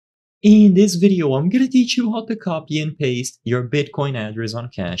In this video, I'm gonna teach you how to copy and paste your Bitcoin address on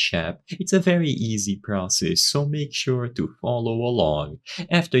Cash App. It's a very easy process, so make sure to follow along.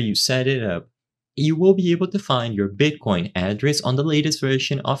 After you set it up, you will be able to find your Bitcoin address on the latest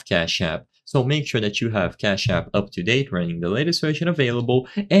version of Cash App. So make sure that you have Cash App up to date, running the latest version available,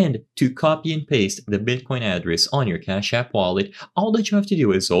 and to copy and paste the Bitcoin address on your Cash App wallet, all that you have to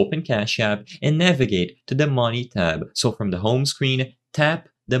do is open Cash App and navigate to the Money tab. So from the home screen, tap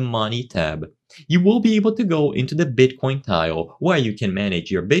the Money tab. You will be able to go into the Bitcoin tile where you can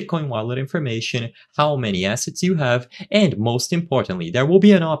manage your Bitcoin wallet information, how many assets you have, and most importantly, there will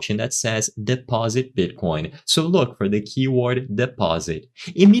be an option that says Deposit Bitcoin. So look for the keyword deposit.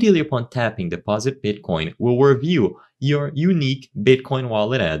 Immediately upon tapping Deposit Bitcoin will review your unique Bitcoin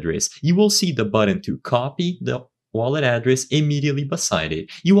wallet address. You will see the button to copy the wallet address immediately beside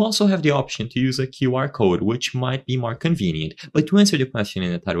it. You also have the option to use a QR code, which might be more convenient. But to answer the question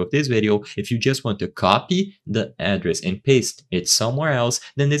in the title of this video, if you just want to copy the address and paste it somewhere else,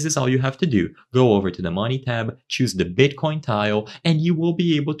 then this is all you have to do. Go over to the Money tab, choose the Bitcoin tile, and you will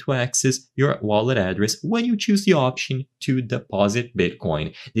be able to access your wallet address when you choose the option to deposit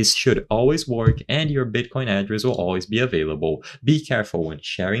Bitcoin. This should always work and your Bitcoin address will always be available. Be careful when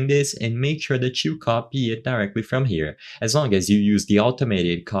sharing this and make sure that you copy it directly from here. As long as you use the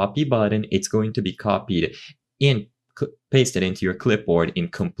automated copy button, it's going to be copied and pasted into your clipboard in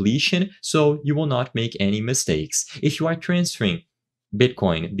completion, so you will not make any mistakes. If you are transferring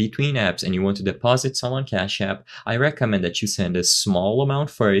Bitcoin between apps and you want to deposit some on Cash App, I recommend that you send a small amount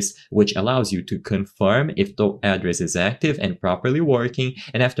first, which allows you to confirm if the address is active and properly working.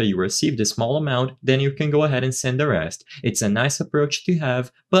 And after you receive the small amount, then you can go ahead and send the rest. It's a nice approach to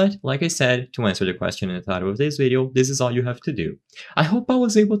have, but like I said, to answer the question in the title of this video, this is all you have to do. I hope I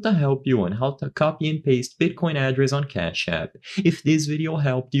was able to help you on how to copy and paste Bitcoin address on Cash App. If this video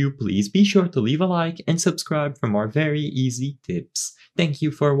helped you, please be sure to leave a like and subscribe for more very easy tips. Thank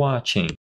you for watching.